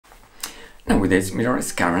Nowadays,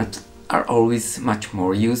 mirrorless cameras are always much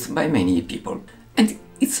more used by many people. And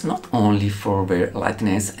it's not only for their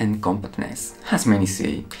lightness and compactness, as many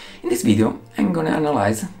say. In this video, I'm gonna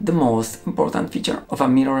analyze the most important feature of a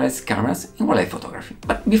mirrorless cameras in wildlife photography.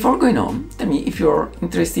 But before going on, tell me if you're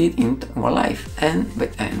interested in wildlife and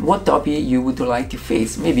what topic you would like to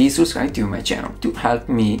face. Maybe subscribe to my channel to help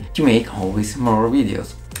me to make always more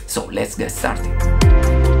videos. So let's get started.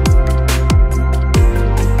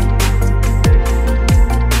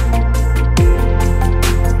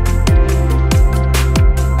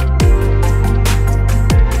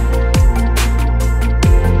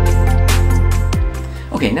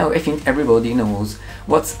 Okay, now I think everybody knows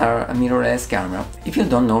what's a mirrorless camera. If you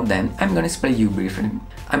don't know, then I'm gonna explain you briefly.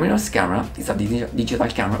 A mirrorless camera is a digital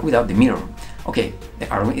camera without the mirror. Okay, the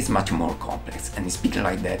hardware is much more complex, and speaking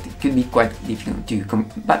like that, it could be quite difficult to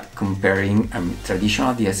but comparing a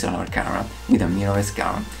traditional DSLR camera with a mirrorless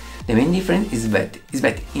camera, the main difference is that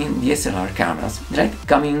in DSLR cameras, the light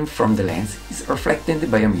coming from the lens is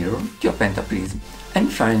reflected by a mirror to a pentaprism, and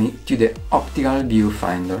finally to the optical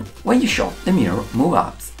viewfinder. When you shot, the mirror moves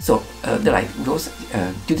up, so the light goes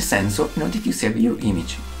to the sensor in order to save your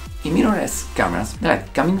image. In mirrorless cameras, the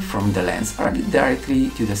light coming from the lens arrives directly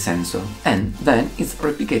to the sensor, and then is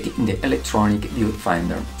replicated in the electronic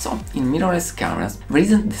viewfinder. So, in mirrorless cameras, there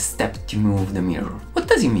isn't the step to move the mirror. What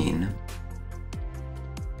does it mean?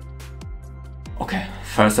 Okay,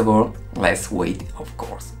 first of all, less weight, of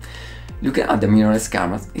course. Looking at the mirrorless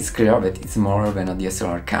cameras, it's clear that it's more than a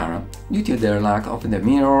DSLR camera due to the lack of the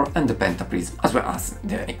mirror and the pentaprism, as well as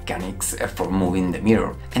the mechanics for moving the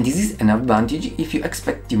mirror. And this is an advantage if you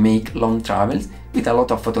expect to make long travels with a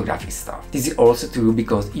lot of photographic stuff. This is also true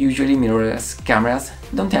because usually mirrorless cameras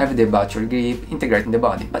don't have the battery grip integrated in the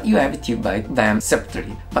body, but you have to buy them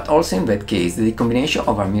separately. But also in that case, the combination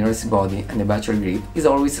of a mirrorless body and the battery grip is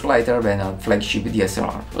always lighter than a flagship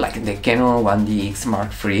DSLR, like the Canon 1DX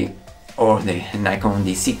Mark III, or the Nikon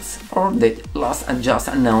Z9, or the last just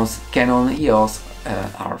announced Canon EOS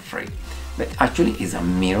R3, that actually is a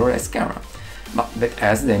mirrorless camera, but that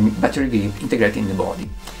has the battery grip integrated in the body.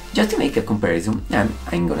 Just to make a comparison,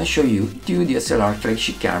 I'm gonna show you two DSLR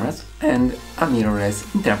flagship cameras and a mirrorless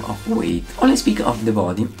in terms of weight. Only speaking of the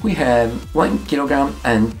body, we have 1 kg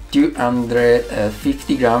and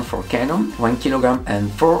 250 grams for Canon, 1 kg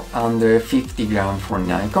and 450 grams for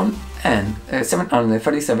Nikon, and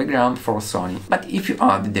 737 grams for Sony. But if you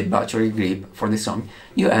add the battery grip for the Sony,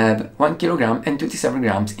 you have 1 kg and 27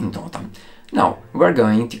 grams in total. Now, we're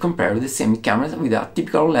going to compare the same cameras with a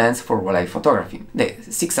typical lens for wildlife photography, the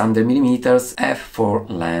 600mm f4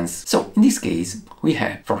 lens. So, in this case, we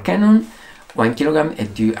have for Canon 1 kg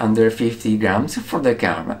and 250 grams for the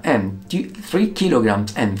camera, and 3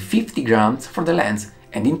 kg and 50 grams for the lens,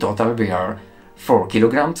 and in total they are 4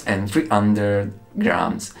 kg and 300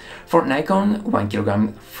 grams. For Nikon, 1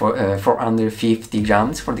 kg for 450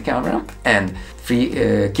 grams for the camera, and 3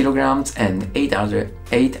 kg and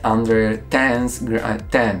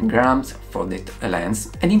 810 grams for the lens,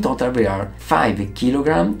 and in total they are 5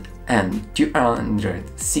 kg and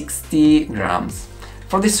 260 grams.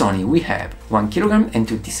 For the Sony, we have 1 kg and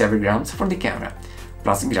 27 grams for the camera,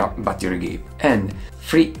 plus battery grip, and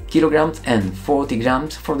 3 kg and 40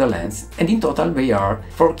 grams for the lens, and in total they are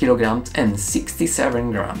 4 kg and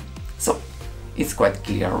 67 grams. So it's quite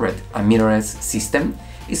clear that a mirrorless system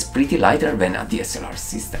is pretty lighter than a DSLR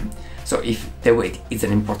system. So if the weight is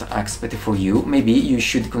an important aspect for you, maybe you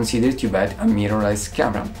should consider to buy a mirrorless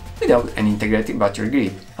camera without an integrated battery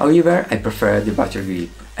grip. However, I prefer the battery grip,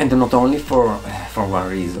 and not only for one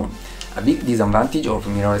reason. A big disadvantage of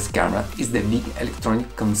mirrorless camera is the big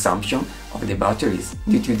electronic consumption of the batteries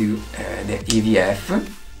due to the EVF,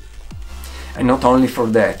 and not only for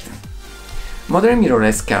that. Modern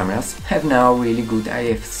mirrorless cameras have now really good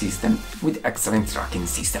IF system with excellent tracking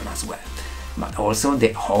system as well, but also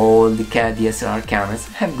the old DSLR cameras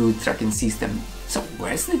have good tracking system. So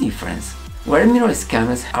where's the difference? Where mirrorless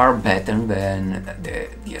cameras are better than the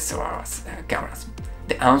DSLR cameras?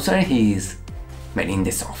 The answer is in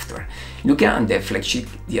the software. Looking at the flagship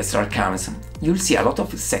DSLR cameras, you'll see a lot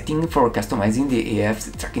of settings for customizing the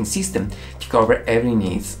AF tracking system to cover every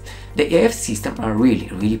needs. The AF systems are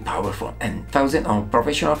really powerful, and thousands of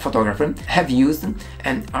professional photographers have used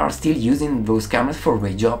and are still using those cameras for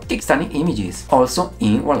their job, take stunning images, also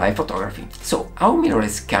in wildlife photography. So how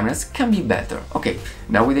mirrorless cameras can be better? Okay,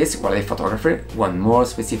 nowadays wildlife photographers want more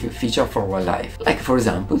specific feature for wildlife, like for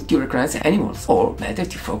example to recognize animals, or better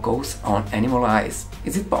to focus on animal eyes.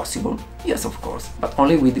 Is it possible? Yes, of course, but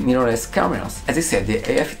only with mirrorless cameras. As I said, the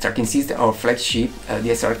AF tracking system of flagship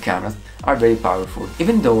DSLR cameras are very powerful.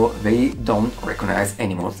 Even though they don't recognize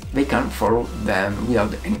animals, they can follow them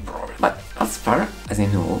without any problem. But as far as I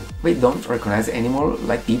know, they don't recognize animals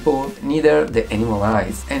like people, neither the animal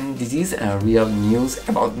eyes. And this is a real news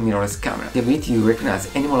about mirrorless camera. The ability to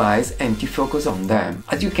recognize animal eyes and to focus on them.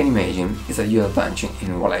 As you can imagine, is a huge advantage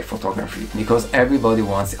in wildlife photography, because everybody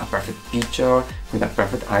wants a perfect picture with a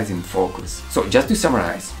perfect eyes in focus. So just to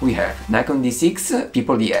summarize, we have Nikon Z6,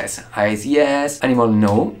 people yes, eyes yes, animal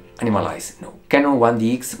no, animal eyes no. Canon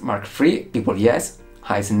 1DX Mark III, people yes,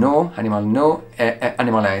 eyes no, animal no,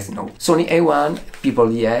 animal eyes no. Sony A1,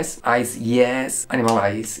 people yes, eyes yes, animal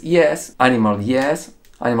eyes yes, animal yes,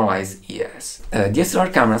 animal eyes yes.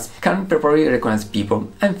 DSLR cameras can properly recognize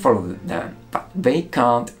people and follow them, but they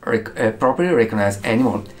can't properly recognize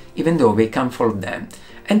animals, even though they can follow them.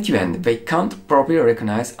 And to end, they can't properly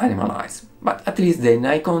recognize animal eyes. But at least the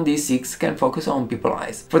Nikon D6 can focus on people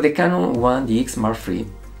eyes. For the Canon 1DX Mark III,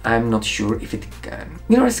 I'm not sure if it can.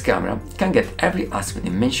 Mirrorless camera can get every aspect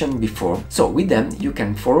mentioned before, so with them you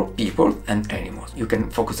can follow people and animals. You can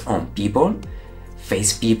focus on people,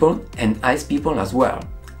 face people and eyes people as well.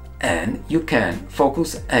 And you can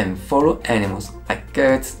focus and follow animals like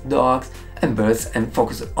cats, dogs and birds and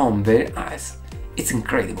focus on their eyes. It's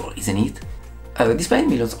incredible, isn't it? Despite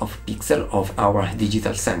millions of pixels of our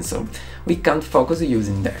digital sensor, we can't focus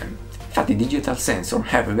using them. In fact, the digital sensor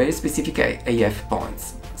have very specific AF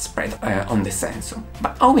points spread on the sensor.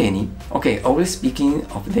 But how many? Okay, always speaking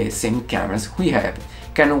of the same cameras, we have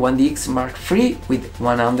Canon 1DX Mark III with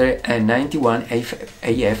 191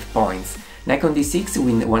 AF points, Nikon D6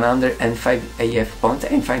 with 105 AF points,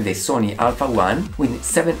 and finally the Sony Alpha 1 with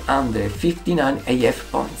 759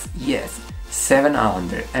 AF points. Yes,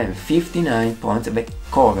 759 points that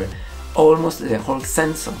cover almost the whole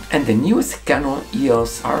sensor. And the newest Canon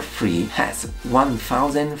EOS R3 has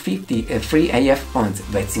 1053 AF points.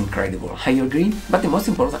 That's incredible, I agree? But the most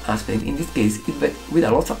important aspect in this case is that with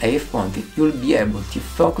a lot of AF points you'll be able to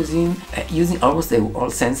focus in using almost the whole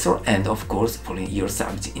sensor and of course following your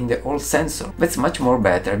subject in the whole sensor. That's much more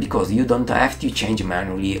better because you don't have to change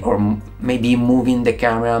manually or maybe moving the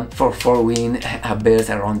camera for following a bird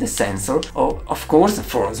around the sensor or of course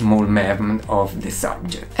for small movement of the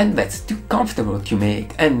subject. And that's too comfortable to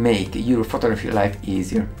make your photography life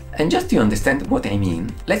easier. And just to understand what I mean,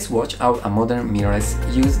 let's watch how a modern mirrorless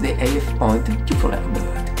uses the AF point to follow a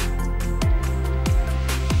bird.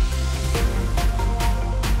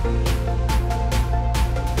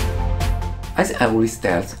 As I always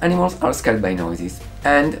tell, animals are scared by noises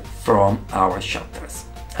and from our shutters.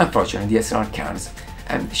 Unfortunately, DSLR cameras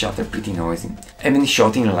and the shutter pretty noisy, even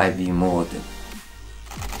shot in live view mode.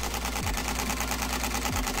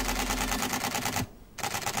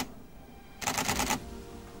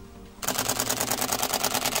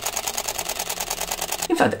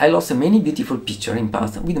 In fact, I lost many beautiful pictures in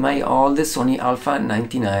past with my old Sony Alpha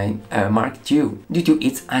 99 Mark II due to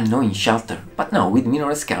its annoying shutter. But now with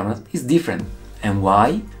mirrorless cameras it's different. And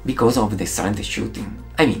why? Because of the silent shooting.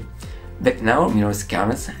 I mean, that now mirrorless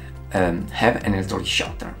cameras have an electronic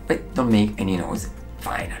shutter, but don't make any noise,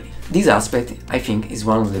 finally. This aspect, I think, is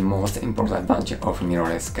one of the most important advantages of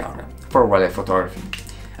mirrorless camera for wildlife photography.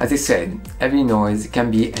 As I said, every noise can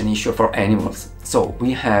be an issue for animals, so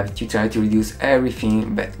we have to try to reduce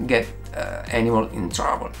everything that gets animal in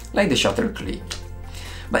trouble, like the shutter click.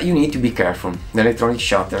 But you need to be careful, the electronic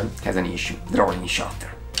shutter has an issue, the rolling shutter.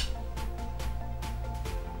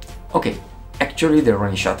 Okay, actually the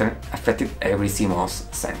rolling shutter affected every CMOS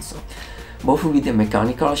sensor, both with the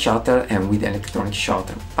mechanical shutter and with the electronic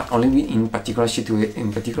shutter, but only in particular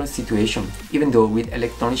situation, even though with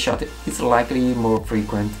electronic shutter it's likely more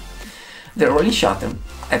frequent. The rolling shutter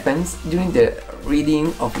happens during the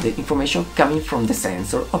reading of the information coming from the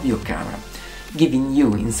sensor of your camera, giving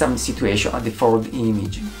you in some situation a default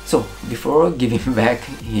image. So before giving back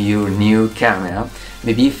your new camera,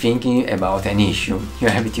 maybe thinking about an issue, you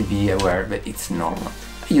have to be aware that it's normal.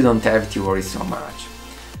 You don't have to worry so much.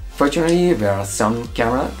 Fortunately, there are some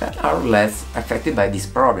cameras that are less affected by this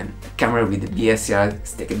problem. A camera with dslr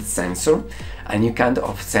stacked sensor, a new kind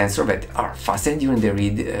of sensor that are faster during the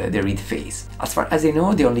read phase. As far as I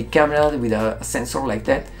know, the only camera with a sensor like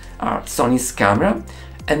that are Sony's camera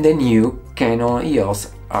and the new Canon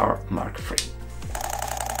EOS R Mark III.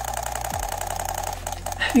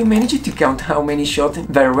 Have you managed to count how many shots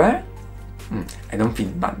there were? I don't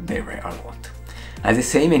think, but there were a lot. As I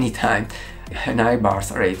say many times, an high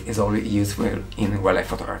bars rate is always useful in wildlife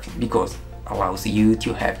photography because it allows you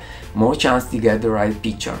to have more chance to get the right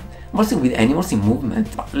picture, mostly with animals in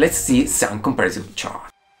movement. But let's see some comparison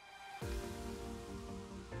chart.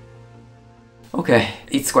 Okay,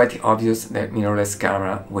 it's quite obvious that mirrorless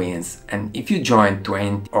camera wins, and if you join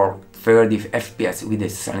 20 or 30 FPS with a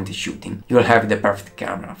silent shooting, you'll have the perfect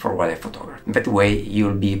camera for wildlife photography. That way,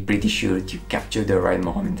 you'll be pretty sure to capture the right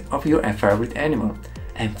moment of your favorite animal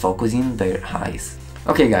and focus in their eyes.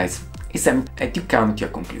 Okay guys, it's time to come to a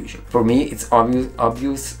conclusion. For me, it's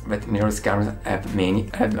obvious that mirrorless cameras have many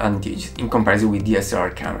advantages in comparison with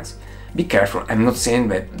DSLR cameras. Be careful, I'm not saying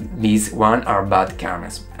that these one are bad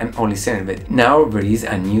cameras. I'm only saying that now there is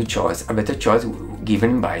a new choice, a better choice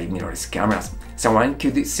given by mirrorless cameras. Someone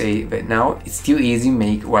could say that now it's too easy to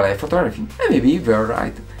make wildlife photography, and maybe they're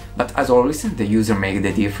right. But as always, the user makes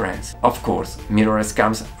the difference. Of course, mirrorless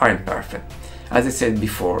cameras aren't perfect. As I said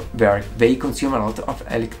before, they consume a lot of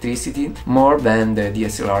electricity, more than the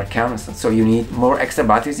DSLR cameras, so you need more extra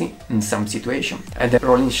batteries in some situations, and the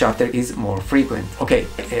rolling shutter is more frequent. Okay,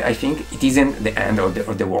 I think it isn't the end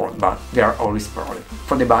of the world, but there are always problems.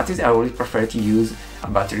 For the batteries, I always prefer to use a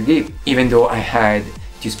battery grip, even though I had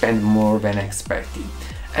to spend more than expected.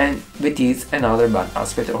 And that is another bad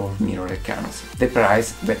aspect of mirrorless cameras. The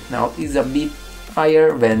price that now is a bit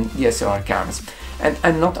higher than DSLR cameras. And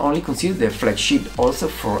I'm not only consider the flagship, also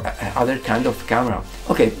for other kind of camera.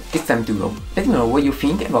 Okay, it's time to go. Let me know what you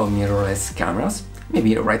think about mirrorless cameras.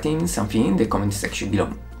 Maybe writing something in the comment section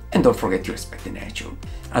below. And don't forget to respect the nature.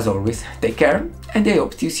 As always, take care, and I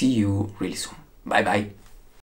hope to see you really soon. Bye bye.